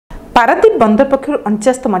पारादीप बंदर पक्षर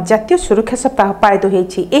 49तम जातीय सुरक्षा सप्ताह पालित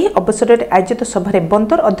होती। अवसर में आयोजित सभार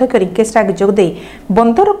बंदर अध्यक्ष रिंकेश राग जोगदे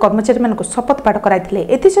बंदर कर्मचारी मानक शपथ पाठ कराइथिले।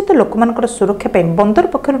 एथिसहित लोकमानकर सुरक्षा पर बंदर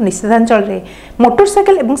पक्षर निषेधांचल में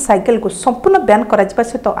मोटरसाइकेल और साइकेल को संपूर्ण ब्यान करा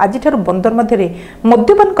सहित आज बंदर मध्य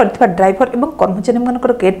मद्यपान करथिबा ड्राइवर और कर्मचारी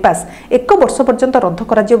मानकर गेट पास 1 वर्ष पर्यंत रद्द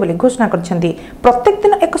करा जियो बोली घोषणा करछन्ती। प्रत्येक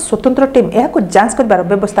दिन एक स्वतंत्र टीम यह जांच करबार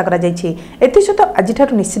व्यवस्था करा जायछि। एथिसहित आज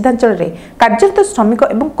निषेधांचल में कार्यरत श्रमिक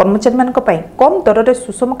और कर्मचारी कम दर में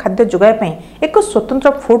सुषम खाद्य जोगाई एक स्वतंत्र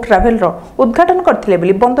फूड ट्रावेल उद्घाटन करथिले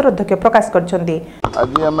बोली बंदर अध्यक्ष प्रकाश करछन्ती।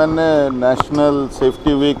 आज हमने national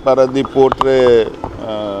safety week Paradip port रे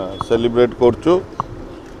सेलिब्रेट करछु।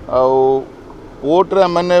 पोर्ट रे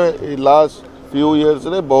हमने लास्ट फ्यू इयर्स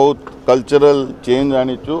रे बहुत कल्चरल चेंज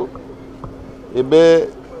आनीचु। एबे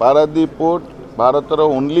पारादीप पोर्ट भारत रो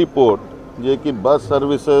ओनली पोर्ट जे कि बस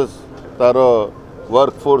सर्विसेज तार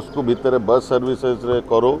वर्कफोर्स को भितर बस सर्विसेज रे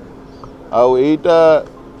करो आउ एटा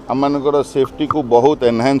आमनकर सेफ्टी को बहुत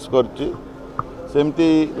एनहांस करछि।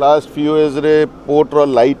 सेमती लास्ट फ्यू इयर्स रे पोर्ट रो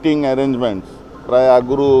लाइटिंग अरेंजमेंट्स प्राय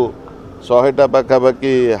आगुरु 100टा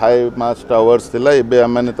पाखापाखि हाई मास टावर्स थिला। एबे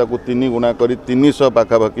आमने ताकू 3 गुणा करी 300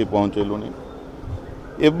 पाखापाखि पहुँचेलुनी।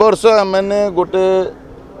 ए वर्ष आमने गोटे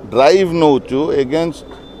ड्राइव नौचु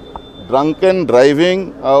एगेंस्ट ड्रंकन ड्राइविंग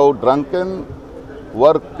आउ drunken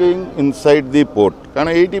working inside the port. कारण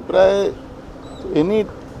ये प्राय एनी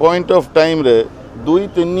पॉइंट ऑफ टाइम रे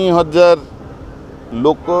 2-3 हजार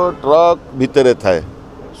लोक ट्रक भितर थाए।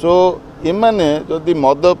 सो एमाने जदि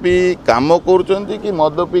मद पी काम करुचंती कि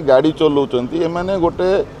मद पी गाड़ी चलाउचंती एमाने गोटे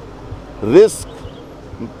रिस्क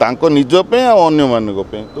तांको निज पे आ अन्य मानक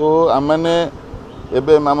पे। तो आमने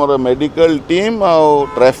एबे हमर मेडिकल टीम आ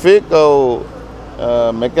ट्रैफिक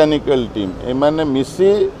आ मैकेनिकल टीम एमाने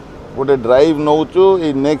मिसी गोटे ड्राइव नौचु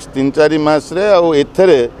नेक्स्ट 3-4 मास रे। आ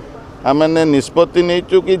एथरे आमने निष्पत्ति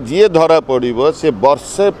नहींचु कि जी धरा पड़ो से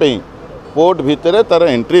वर्षे पे पोर्ट भितर तार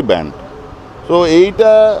एंट्री बैंड। सो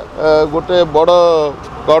एटा गोटे बड़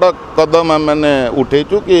कड़क कदम आमने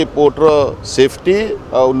उठेचु कि पोर्ट रो सेफ्टी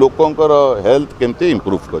आ लोकंकर हेल्थ केमती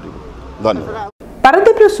इंप्रूव करिवो। धन्यवाद।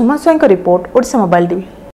 पारादीप सुमन Sai report Odisha mobile TV.